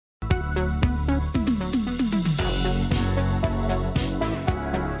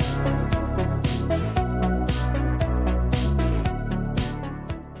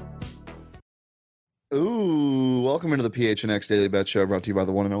Welcome into the PHNX Daily Bet Show, brought to you by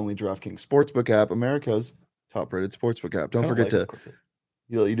the one and only DraftKings Sportsbook app, America's top-rated sportsbook app. Don't forget to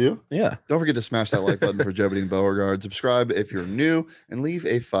you do? Yeah. Don't forget to smash that like button for Jebediah and Beauregard. Subscribe if you're new, and leave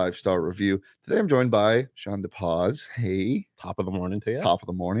a 5-star review. Today I'm joined by Sean DePaz. Hey, Top of the morning to you. top of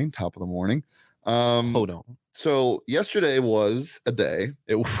the morning. Hold on. So yesterday was a day.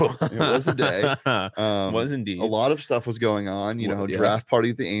 It was a day. Was indeed. A lot of stuff was going on. Yeah. Draft party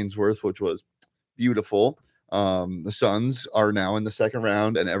at the Ainsworth, which was beautiful. The Suns are now in the second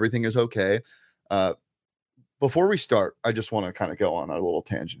round, and everything is okay. Before we start, I just want to kind of go on a little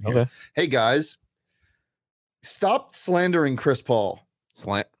tangent here. Okay. Hey guys, stop slandering Chris Paul.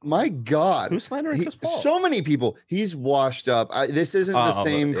 My God. Who's slandering Chris Paul? So many people. He's washed up. This isn't the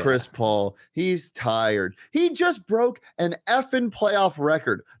same Chris Paul. He's tired. He just broke an effing playoff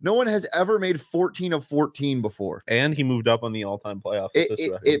record. No one has ever made 14 of 14 before. And he moved up on the all-time playoff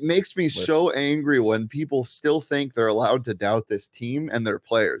assist record. It makes me so angry when people still think they're allowed to doubt this team and their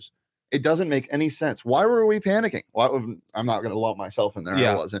players. It doesn't make any sense. Why were we panicking? I'm not going to lump myself in there.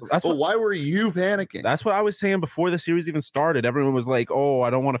 Yeah, I wasn't. Why were you panicking? That's what I was saying before the series even started. Everyone was like, oh, I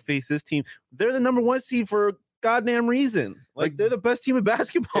don't want to face this team. They're the number one seed for a goddamn reason. Like they're the best team in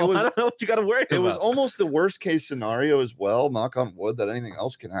basketball. I don't know what you got to worry about. It was almost the worst case scenario as well. Knock on wood that anything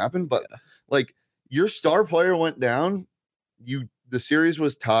else can happen. But like your star player went down. The series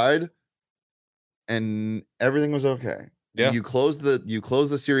was tied and everything was okay. Yeah, you close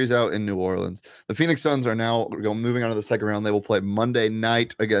the series out in New Orleans. The Phoenix Suns are now moving on to the second round. They will play Monday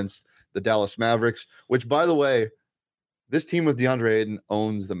night against the Dallas Mavericks, which, by the way, this team with DeAndre Ayton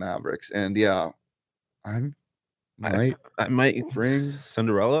owns the Mavericks. And yeah, I might bring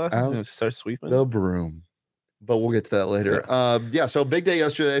Cinderella out, start sweeping the broom, but we'll get to that later. So big day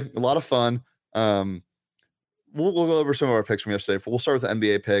yesterday, a lot of fun. We'll go over some of our picks from yesterday. We'll start with the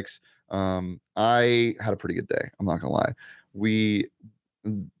NBA picks. I had a pretty good day. I'm not gonna lie.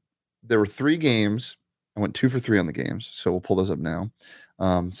 There were 3 games. I went 2 for 3 on the games. So we'll pull those up now.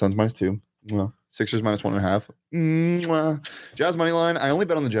 Suns -2. Sixers -1.5. Jazz money line. I only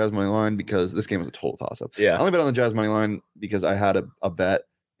bet on the Jazz money line because this game was a total toss up. Yeah. I only bet on the Jazz money line because I had a bet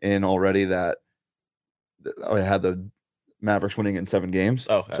in already that I had the Mavericks winning in 7 games.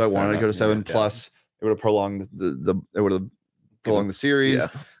 Oh, so I wanted to go to 7 plus. It would have prolonged the series,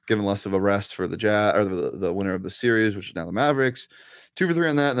 given less of a rest for the Jazz or the winner of the series, which is now the Mavericks. 2 for 3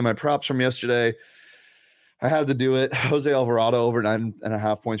 on that. And then my props from yesterday, I had to do it. Jose Alvarado over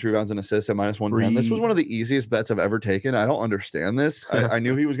 9.5 points, rebounds, and assists at -110. This was one of the easiest bets I've ever taken. I don't understand this. I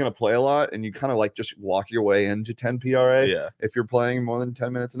knew he was going to play a lot, and you kind of like just walk your way into 10 PRA if you're playing more than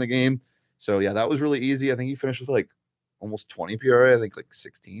 10 minutes in a game. So yeah, that was really easy. I think he finished with like almost 20 PRA, I think like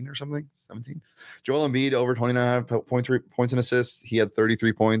 16 or something, 17. Joel Embiid over 29 points and assists. He had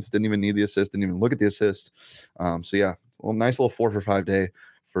 33 points, didn't even need the assist, didn't even look at the assist. So yeah, nice little 4 for 5 day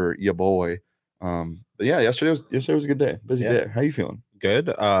for your boy. But yeah, yesterday was a good day, busy day. How you feeling? Good.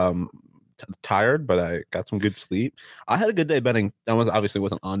 Tired, but I got some good sleep. I had a good day betting. That obviously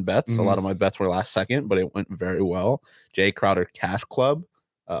wasn't on bets. A lot of my bets were last second, but it went very well. Jay Crowder Cash Club.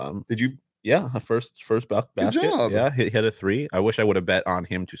 Did you? Yeah, first basket. Good job. Yeah, he hit a 3. I wish I would have bet on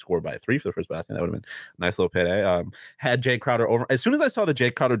him to score by 3 for the first basket. That would have been a nice little payday. Had Jay Crowder over. As soon as I saw the Jay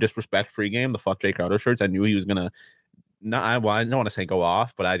Crowder disrespect pregame, the fuck Jay Crowder shirts, I knew he was gonna. I don't want to say go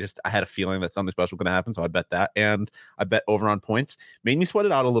off, but I had a feeling that something special was gonna happen, so I bet that, and I bet over on points. Made me sweat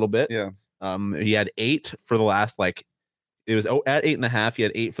it out a little bit. Yeah. He had 8 for the last it was at 8.5. He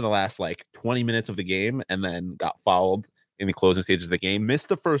had 8 for the last 20 minutes of the game, and then got fouled in the closing stages of the game. Missed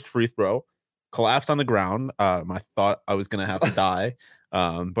the first free throw. Collapsed on the ground. I thought I was gonna have to die,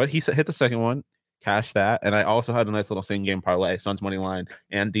 but he hit the second one, cashed that, and I also had a nice little same game parlay, Suns money line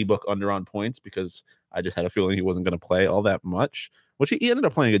and D-Book under on points because I just had a feeling he wasn't gonna play all that much, which he ended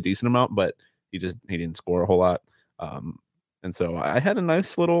up playing a decent amount, but he didn't score a whole lot, and so I had a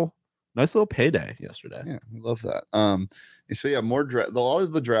nice little payday yesterday. Yeah, we love that. So yeah, more draft. A lot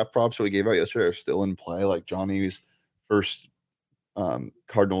of the draft props that we gave out yesterday are still in play, like Johnny's first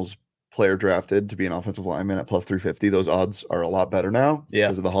Cardinals player drafted to be an offensive lineman at +350. Those odds are a lot better now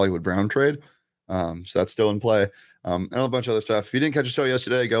because of the Hollywood Brown trade. So that's still in play. And a bunch of other stuff. If you didn't catch the show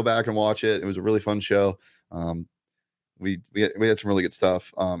yesterday, go back and watch it. It was a really fun show. We had some really good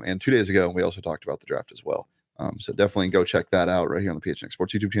stuff. And 2 days ago, we also talked about the draft as well. So definitely go check that out right here on the PHNX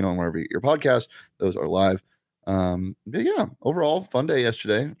Sports YouTube channel and wherever you get your podcast. Those are live. But yeah, overall fun day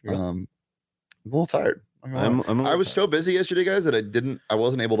yesterday. I'm a little tired. I was so busy yesterday, guys, that I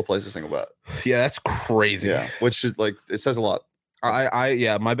wasn't able to place a single bet. Yeah, that's crazy. Yeah, which is it says a lot.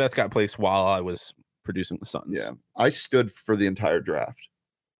 My bets got placed while I was producing the Suns. Yeah, I stood for the entire draft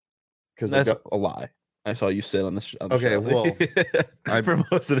because that's a lie. I saw you sit on the Okay, show. well, for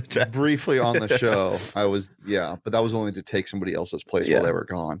most of the draft. briefly on the show, I was but that was only to take somebody else's place while they were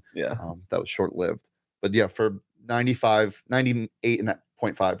gone. Yeah. That was short lived. But yeah, for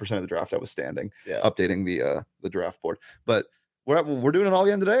 98.5% of the draft, I was standing, updating the draft board. But we're doing it all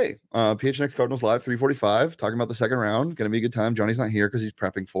again today. PHNX Cardinals Live 3:45, talking about the second round. Going to be a good time. Johnny's not here because he's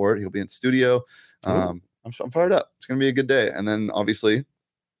prepping for it. He'll be in studio. I'm fired up. It's going to be a good day. And then obviously,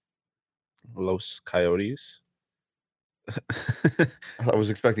 Los Coyotes. I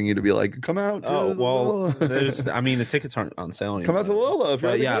was expecting you to be like, come out. Oh well, the tickets aren't on sale anymore. Come out to Lola. If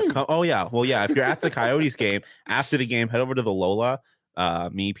you're Well, yeah. If you're at the Coyotes game, after the game, head over to the Lola.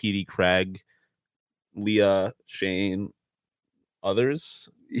 Me, PD, Craig, Leah, Shane, others.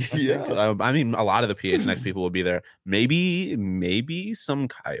 Yeah. I mean, a lot of the PHNX people will be there. Maybe some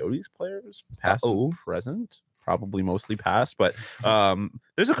Coyotes players, past and present. Probably mostly past, but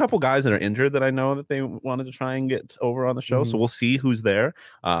there's a couple guys that are injured that I know that they wanted to try and get over on the show. So we'll see who's there.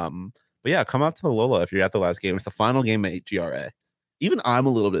 But yeah, come out to the Lola if you're at the last game. It's the final game at GRA. Even I'm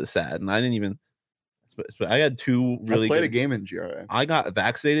a little bit sad, and I didn't even. I had two really. I played a game in GRA. I got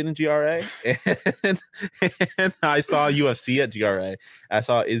vaccinated in GRA, and I saw UFC at GRA. I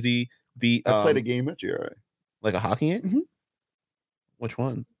saw Izzy beat. I played a game at GRA, like a hockey game. Mm-hmm. Which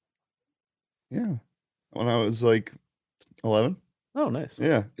one? Yeah. When I was like 11. Oh, nice.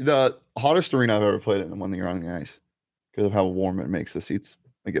 Yeah. The hottest arena I've ever played in when you're on the ice because of how warm it makes the seats.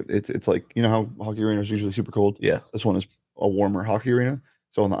 Like it's like, you know how hockey arenas are usually super cold? Yeah. This one is a warmer hockey arena.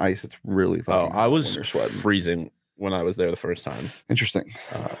 So on the ice, it's really fucking I was freezing when I was there the first time. Interesting.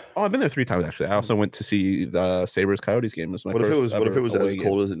 I've been there 3 times, actually. I also went to see the Sabres Coyotes game. What if it was as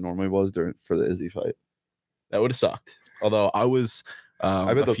cold as it normally was for the Izzy fight? That would have sucked. Although I was...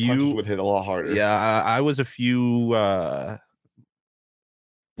 I bet the punches would hit a lot harder. Yeah, I was a few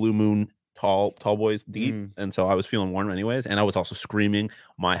Blue Moon tall boys deep, and so I was feeling warm anyways. And I was also screaming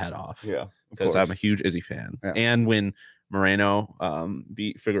my head off. Yeah, because I'm a huge Izzy fan. Yeah. And when Moreno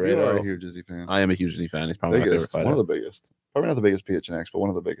beat Figueredo, you are a huge Izzy fan. I am a huge Izzy fan. He's probably my favorite fighter. One of the biggest. Probably not the biggest PHNX, but one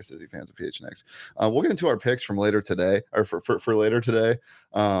of the biggest Izzy fans of PHNX. We'll get into our picks from later today, or for later today.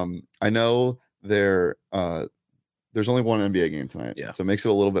 I know there's only one NBA game tonight, so it makes it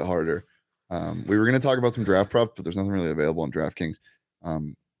a little bit harder. We were going to talk about some draft prep, but there's nothing really available on DraftKings.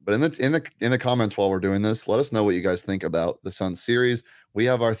 But in the comments while we're doing this, let us know what you guys think about the Suns series. We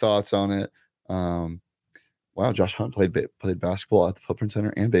have our thoughts on it. Wow, Josh Hunt played basketball at the Footprint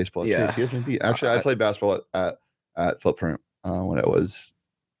Center and baseball. Actually, I played basketball at Footprint when it was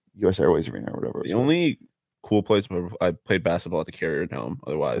US Airways Arena or whatever. The only cool place where I played basketball at the Carrier Dome.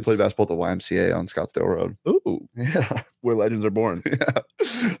 Otherwise, I played basketball at the YMCA on Scottsdale Road. Ooh, yeah, where legends are born. Yeah.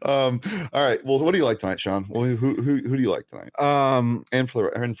 All right. Well, what do you like tonight, Sean? Well, who do you like tonight? And for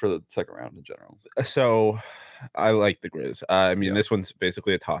the second round in general. So, I like the Grizz. I mean, this one's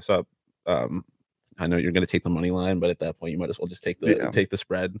basically a toss up. I know you're going to take the money line, but at that point, you might as well just take the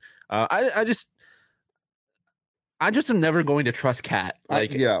spread. I just am never going to trust Cat.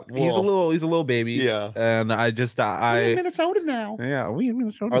 He's a little baby. Yeah, and we're in Minnesota now. Yeah, are we in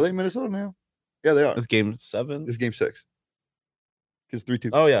Minnesota? Are they in Minnesota now? Yeah, they are. It's game 7. This is game 6. It's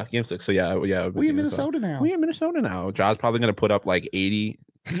 3-2. Oh yeah, game 6. So yeah. We in Minnesota now. We in Minnesota now. Ja's probably going to put up like 80,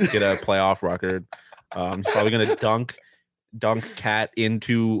 get a playoff record. He's probably going to dunk Cat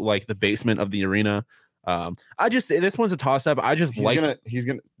into like the basement of the arena. This one's a toss up.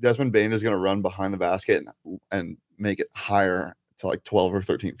 Desmond Bane is gonna run behind the basket and make it higher to like 12 or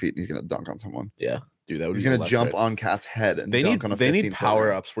 13 feet, and he's gonna dunk on someone. Yeah, dude, he's gonna jump on Cat's head and they need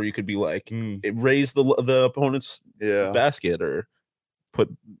power ups where you could be like raise the opponent's basket or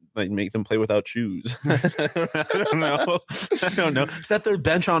make them play without shoes. I don't know. Set their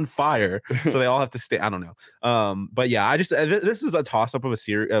bench on fire so they all have to stay. I don't know. But yeah, this is a toss up of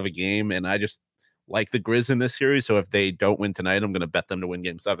a game, and I just like the Grizz in this series. So if they don't win tonight, I'm going to bet them to win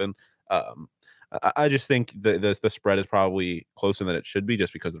game 7. I just think the spread is probably closer than it should be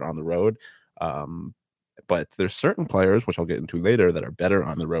just because they're on the road. But there's certain players, which I'll get into later, that are better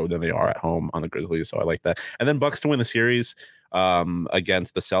on the road than they are at home on the Grizzlies. So I like that. And then Bucks to win the series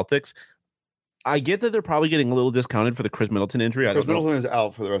against the Celtics. I get that they're probably getting a little discounted for the Chris Middleton injury. Chris Middleton is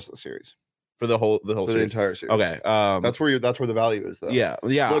out for the rest of the series. For the entire series. Okay. That's where the value is, though. Yeah.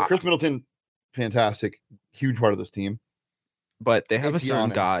 Look, Chris Middleton, fantastic, huge part of this team. But they have a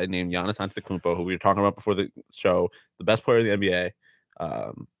certain guy named Giannis Antetokounmpo, who we were talking about before the show, the best player in the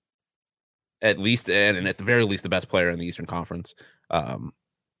NBA, at least, and at the very least, the best player in the Eastern Conference.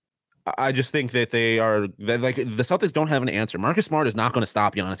 I just think that the Celtics don't have an answer. Marcus Smart is not going to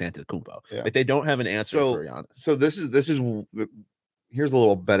stop Giannis Antetokounmpo. Yeah. Like, they don't have an answer for Giannis. So this is here's a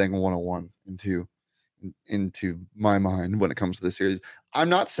little betting 101 into into my mind when it comes to this series. I'm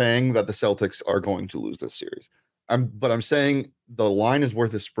not saying that the Celtics are going to lose this series. But I'm saying the line is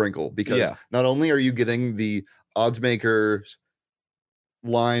worth a sprinkle because not only are you getting the odds makers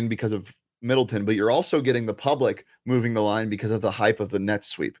line because of Middleton, but you're also getting the public moving the line because of the hype of the Nets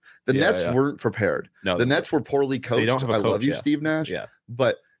sweep. The Nets weren't prepared. No, the Nets were poorly coached. I love you, Steve Nash. Yeah.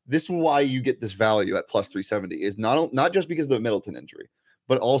 But this is why you get this value at plus 370 is not just because of the Middleton injury,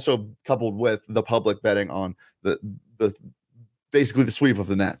 but also coupled with the public betting on the basically the sweep of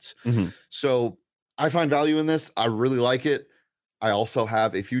the Nets. Mm-hmm. So I find value in this. I really like it. I also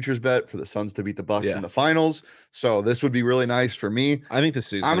have a futures bet for the Suns to beat the Bucks in the finals. So this would be really nice for me. I think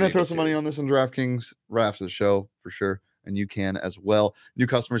this is. I'm going to throw some money on this on DraftKings right after the show for sure. And you can as well. New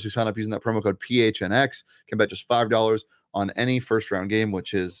customers who sign up using that promo code PHNX can bet just $5 on any first round game,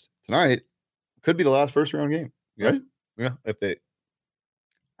 which is tonight. Could be the last first round game, right? Yeah. If they.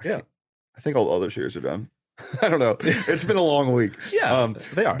 Yeah. I think all the other shares are done. I don't know. It's been a long week. They are.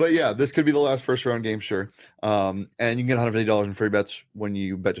 But yeah, this could be the last first round game, sure. And you can get $150 in free bets when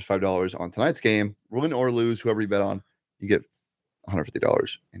you bet just $5 on tonight's game. Win or lose, whoever you bet on, you get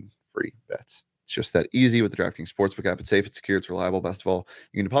 $150 in free bets. It's just that easy with the DraftKings Sportsbook app. It's safe, it's secure, it's reliable. Best of all,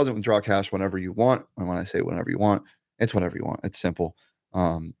 you can deposit and withdraw cash whenever you want. And when I say whenever you want, it's whenever you want. It's simple.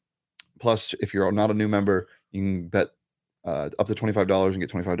 Plus, if you're not a new member, you can bet up to $25 and get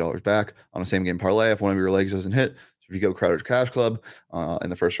 $25 back on a same game parlay if one of your legs doesn't hit. So if you go Crowder's Cash Club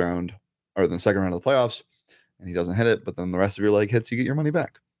in the first round or in the second round of the playoffs and he doesn't hit it, but then the rest of your leg hits, you get your money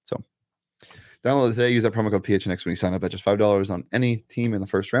back. So download it today. Use that promo code PHNX when you sign up at just $5 on any team in the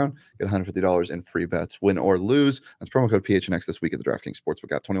first round. Get $150 in free bets, win or lose. That's promo code PHNX this week at the DraftKings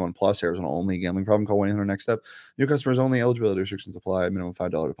Sportsbook app. 21 plus, Arizona only. Gambling problem? Call 1-800-NEXT STEP. New customers only. Eligibility restrictions apply. Minimum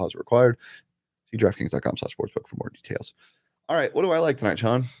 $5 deposit required. See DraftKings.com/sportsbook for more details. All right, what do I like tonight,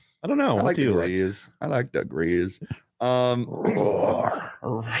 Sean? I don't know. I like degrees. I like degrees. Roar.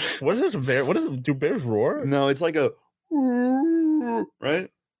 What is this bear? What is it? Do bears roar? No, it's like a right.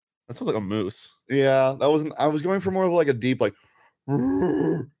 That sounds like a moose. Yeah, that wasn't. I was going for more of like a deep, like.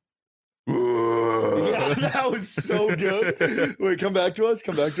 Yeah, that was so good. Wait, come back to us.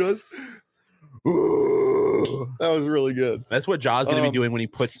 Come back to us. That was really good. That's what Jaw's going to be doing when he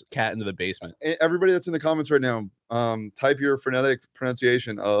puts Cat into the basement. Everybody that's in the comments right now, type your phonetic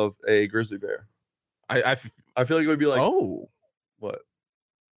pronunciation of a grizzly bear. I feel like it would be like, oh, what?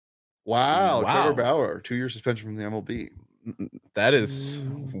 Wow. Trevor Bauer, 2-year suspension from the MLB. That is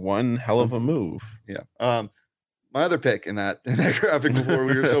one hell of a move. Yeah. My other pick in that graphic before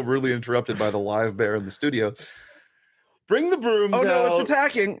we were so rudely interrupted by the live bear in the studio. Bring the brooms out. Oh, no, it's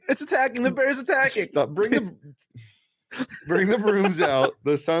attacking. It's attacking. The bear's attacking. Stop. Bring the brooms out.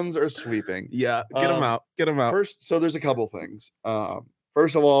 The Suns are sweeping. Yeah, get them out. Get them out. First, so there's a couple things.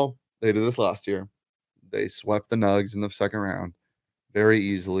 First of all, they did this last year. They swept the Nugs in the second round very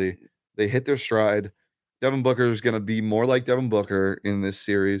easily. They hit their stride. Devin Booker is going to be more like Devin Booker in this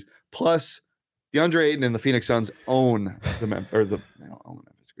series. Plus, DeAndre Ayton and the Phoenix Suns own they don't own the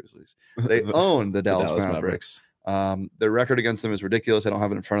Memphis Grizzlies. They own the Dallas Mavericks. Their record against them is ridiculous. I don't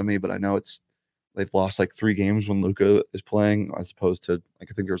have it in front of me, but I know they've lost like 3 games when Luka is playing, as opposed to I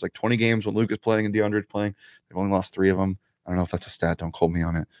think there was like 20 games when Luka's playing and DeAndre is playing. They've only lost 3 of them. I don't know if that's a stat. Don't quote me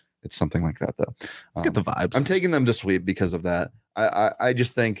on it. It's something like that though. Get the vibes. I'm taking them to sweep because of that. I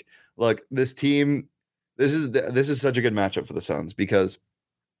just think, look, this team, this is such a good matchup for the Suns because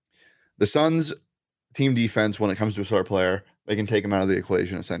the Suns team defense, when it comes to a star player, they can take him out of the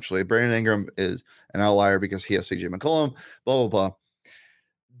equation essentially. Brandon Ingram is an outlier because he has CJ McCollum, blah, blah, blah.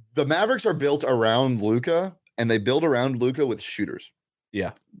 The Mavericks are built around Luka, and they build around Luka with shooters.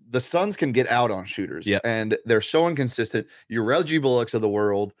 Yeah. The Suns can get out on shooters, and they're so inconsistent. Your Reggie Bullocks of the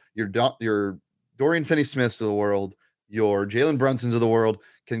world, your Dorian Finney-Smiths of the world, your Jalen Brunsons of the world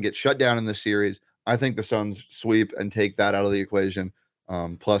can get shut down in this series. I think the Suns sweep and take that out of the equation.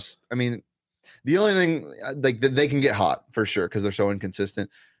 Plus, I mean, the only thing, like, they can get hot for sure because they're so inconsistent,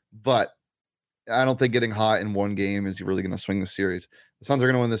 but I don't think getting hot in one game is really going to swing the series. The Suns are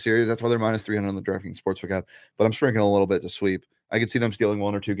going to win the series. That's why they're minus 300 on the DraftKings Sportsbook app, but I'm sprinkling a little bit to sweep. I could see them stealing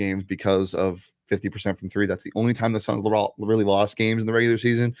 1 or 2 games because of 50% from 3. That's the only time the Suns really lost games in the regular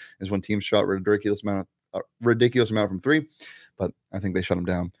season is when teams shot a ridiculous amount from 3, but I think they shut them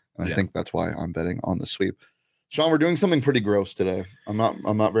down. And I think that's why I'm betting on the sweep. Sean, we're doing something pretty gross today. I'm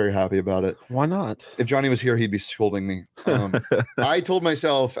not very happy about it. Why not? If Johnny was here, he'd be scolding me. I told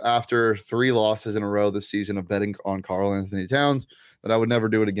myself after 3 losses in a row this season of betting on Karl Anthony Towns that I would never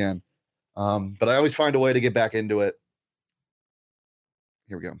do it again. But I always find a way to get back into it.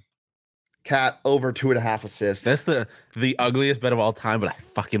 Here we go. Cat over 2.5 assists. That's the ugliest bet of all time, but I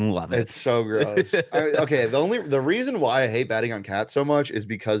fucking love it. It's so gross. Okay, the reason why I hate betting on Cat so much is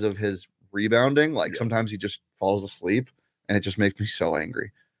because of his rebounding. Like sometimes he just falls asleep, and it just makes me so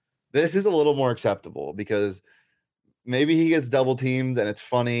angry. This is a little more acceptable because maybe he gets double teamed and it's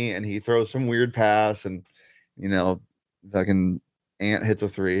funny, and he throws some weird pass, and fucking Ant hits a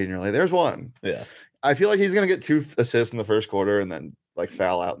 3, and you're like, "There's one." Yeah, I feel like he's gonna get 2 assists in the first quarter, and then like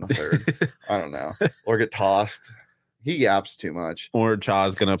foul out in the third. I don't know, or get tossed. He yaps too much. Or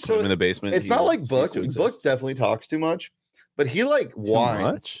Cha's gonna put him in the basement. It's not like Book. Book definitely talks too much, but he like whines.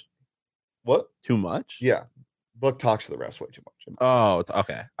 Too much? What? Too much? Yeah. Book talks to the rest way too much. Oh,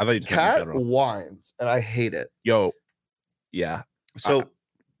 okay. I thought you just Cat whines, and I hate it. Yo, yeah. So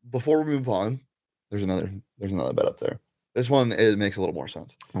before we move on, there's another bet up there. This one makes a little more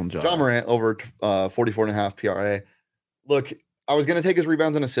sense. John Morant over 44.5 PRA. Look, I was gonna take his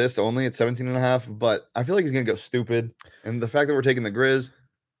rebounds and assists only at 17.5, but I feel like he's gonna go stupid. And the fact that we're taking the Grizz,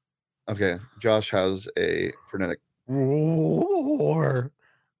 okay. Josh has a frenetic roar.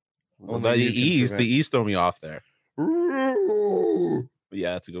 The East throw me off there.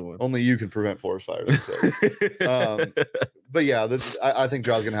 Yeah, that's a good one. Only you can prevent forest fires. So. But yeah, I think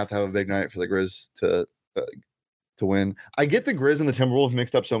Jaw's gonna have to have a big night for the Grizz to win. I get the Grizz and the Timberwolves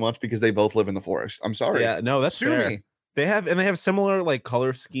mixed up so much because they both live in the forest. I'm sorry. Yeah, no, that's fair. Me. They have similar like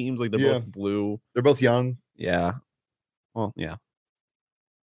color schemes. Like they're both blue. They're both young. Yeah. Well, yeah.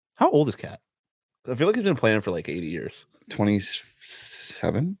 How old is Cat? I feel like he's been playing for like 80 years.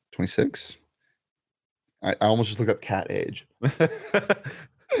 27, 26. I almost just looked up Cat age. Right,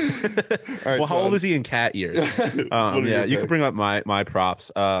 well, how old is he in Cat years? Yeah, you can bring up my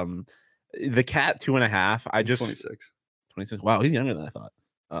props. The Cat 2.5. I just 26. 26. Wow, he's younger than I thought.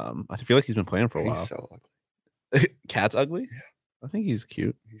 I feel like he's been playing for a while. He's so ugly. Cat's ugly? Yeah. I think he's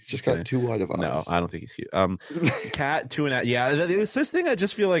cute. He's just got too wide of eyes. No, I don't think he's cute. Cat 2.5. Yeah, it's this thing. I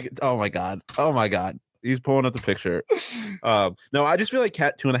just feel like, oh my god, he's pulling up the picture. No, I just feel like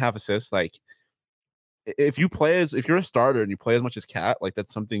Cat 2.5 assists. Like, if you're a starter and you play as much as Cat, like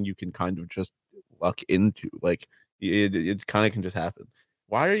that's something you can kind of just luck into. Like, it kind of can just happen.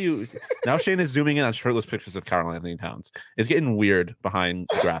 Why are you now? Shane is zooming in on shirtless pictures of Karl-Anthony Towns. It's getting weird behind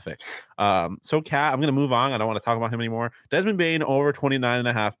the graphic. So Cat, I'm gonna move on. I don't want to talk about him anymore. Desmond Bane over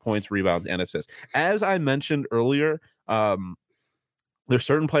 29.5 points, rebounds, and assists. As I mentioned earlier, there's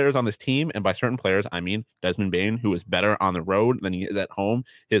certain players on this team, and by certain players, I mean Desmond Bane, who is better on the road than he is at home.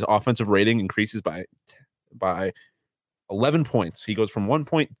 His offensive rating increases by 11 points. He goes from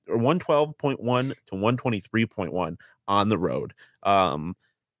 112.1 to 123.1 on the road.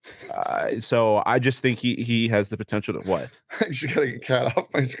 So I just think he has the potential to what? I just gotta get Cat off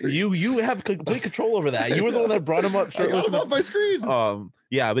my screen. You have complete control over that. You were the one that brought him up. I got him off my screen.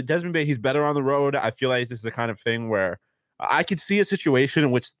 Yeah, but Desmond Bane, he's better on the road. I feel like this is the kind of thing where I could see a situation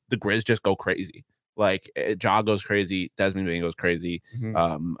in which the Grizz just go crazy. Like Ja goes crazy, Desmond Bane goes crazy.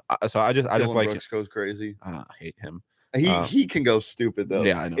 Mm-hmm. So I just like Brooks goes crazy. I hate him. He can go stupid though.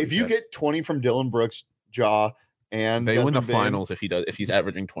 Yeah, I know. If you get 20 from Dillon Brooks, Ja, and they Desmond win the Bane, finals if he's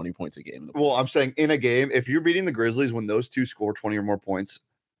averaging 20 points a game. Well, I'm saying in a game, if you're beating the Grizzlies when those two score 20 or more points,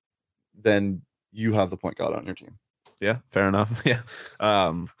 then you have the point guard on your team. Yeah, fair enough. Yeah.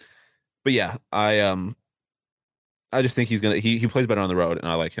 But yeah, I just think he's gonna he plays better on the road, and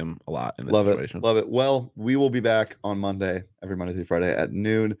I like him a lot in this situation. Love it. Well, we will be back on Monday, every Monday through Friday at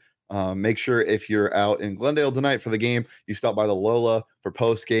noon. Make sure if you're out in Glendale tonight for the game, you stop by the Lola for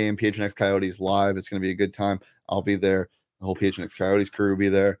post game. PHNX Coyotes live. It's going to be a good time. I'll be there. The whole PHNX Coyotes crew will be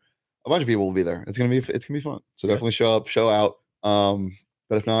there. A bunch of people will be there. It's gonna be fun. So definitely show up, show out.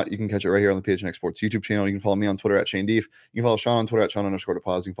 But if not, you can catch it right here on the PHNX Sports YouTube channel. You can follow me on Twitter at Shane Deef. You can follow Sean on Twitter at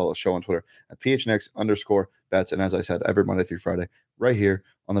Sean_DePause. You can follow the show on Twitter at PHNX_bets. And as I said, every Monday through Friday, right here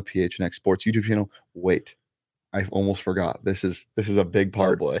on the PHNX Sports YouTube channel. Wait, I almost forgot. This is a big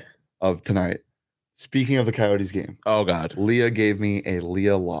part of tonight. Speaking of the Coyotes game. Oh God. Leah gave me a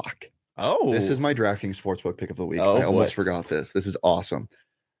Leah lock. Oh. This is my DraftKings Sportsbook pick of the week. I almost forgot this. This is awesome.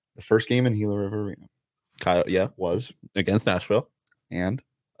 The first game in Gila River Arena. Was against Nashville. And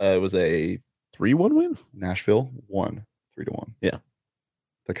it was a 3-1 win. Nashville won 3-1. Yeah.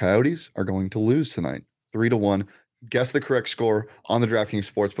 The Coyotes are going to lose tonight 3-1. Guess the correct score on the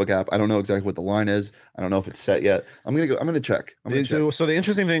DraftKings Sportsbook app. I don't know exactly what the line is. I don't know if it's set yet. I'm going to check. So the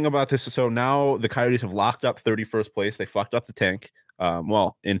interesting thing about this is, so now the Coyotes have locked up 31st place. They fucked up the tank.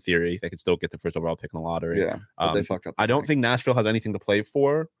 Well, in theory, they could still get the first overall pick in the lottery. Yeah, but they fucked up. I don't think Nashville has anything to play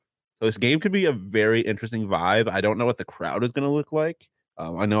for. So this game could be a very interesting vibe. I don't know what the crowd is going to look like.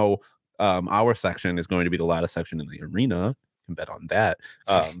 I know our section is going to be the loudest section in the arena. You can bet on that.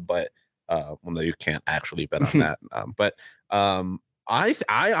 But Well, no, you can't actually bet on that. But I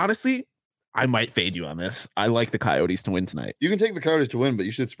honestly, I might fade you on this. I like the Coyotes to win tonight. You can take the Coyotes to win, but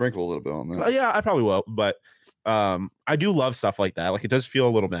you should sprinkle a little bit on that. Yeah, I probably will. But I do love stuff like that. Like, it does feel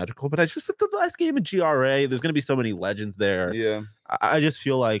a little magical. But I just the last game in GRA. There's going to be so many legends there. Yeah. I just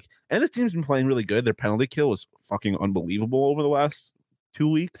feel like, and this team's been playing really good. Their penalty kill was fucking unbelievable over the last 2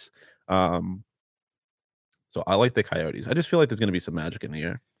 weeks. So I like the Coyotes. I just feel like there's going to be some magic in the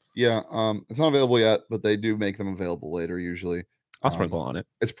air. Yeah. It's not available yet, but they do make them available later usually. I'll sprinkle on it.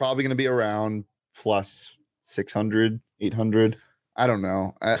 It's probably going to be around plus 600, 800. I don't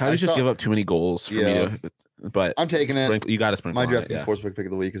know. Coyotes just give up too many goals for me to. But I'm taking it. You got to sprinkle. My DraftKings Sportsbook pick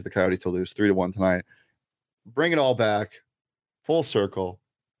of the week is the Coyotes to lose 3-1 tonight. Bring it all back, full circle,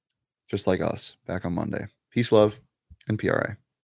 just like us, back on Monday. Peace, love, and PRA.